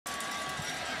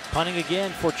Punting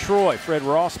again for Troy. Fred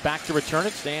Ross back to return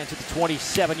it. Stands at the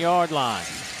 27-yard line.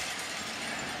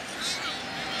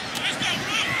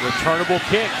 Returnable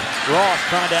kick. Ross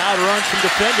trying to outrun some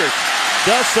defenders.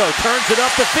 Does so. Turns it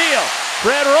up the field.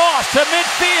 Fred Ross to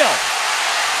midfield.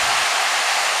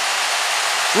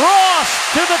 Ross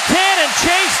to the 10 and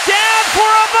chased down for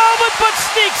a moment, but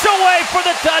sneaks away for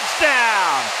the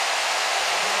touchdown.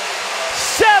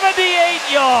 78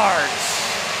 yards.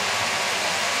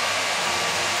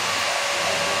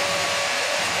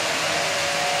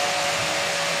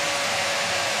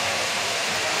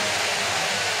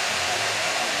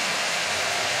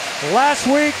 Last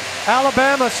week,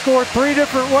 Alabama scored 3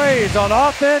 different ways on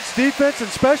offense, defense, and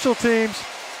special teams.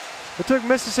 It took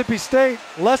Mississippi State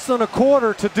less than a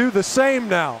quarter to do the same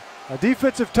now. A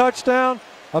defensive touchdown,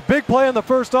 a big play on the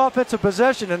first offensive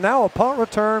possession, and now a punt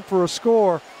return for a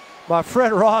score by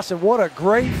Fred Ross, and what a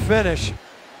great finish.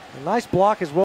 A nice block as well.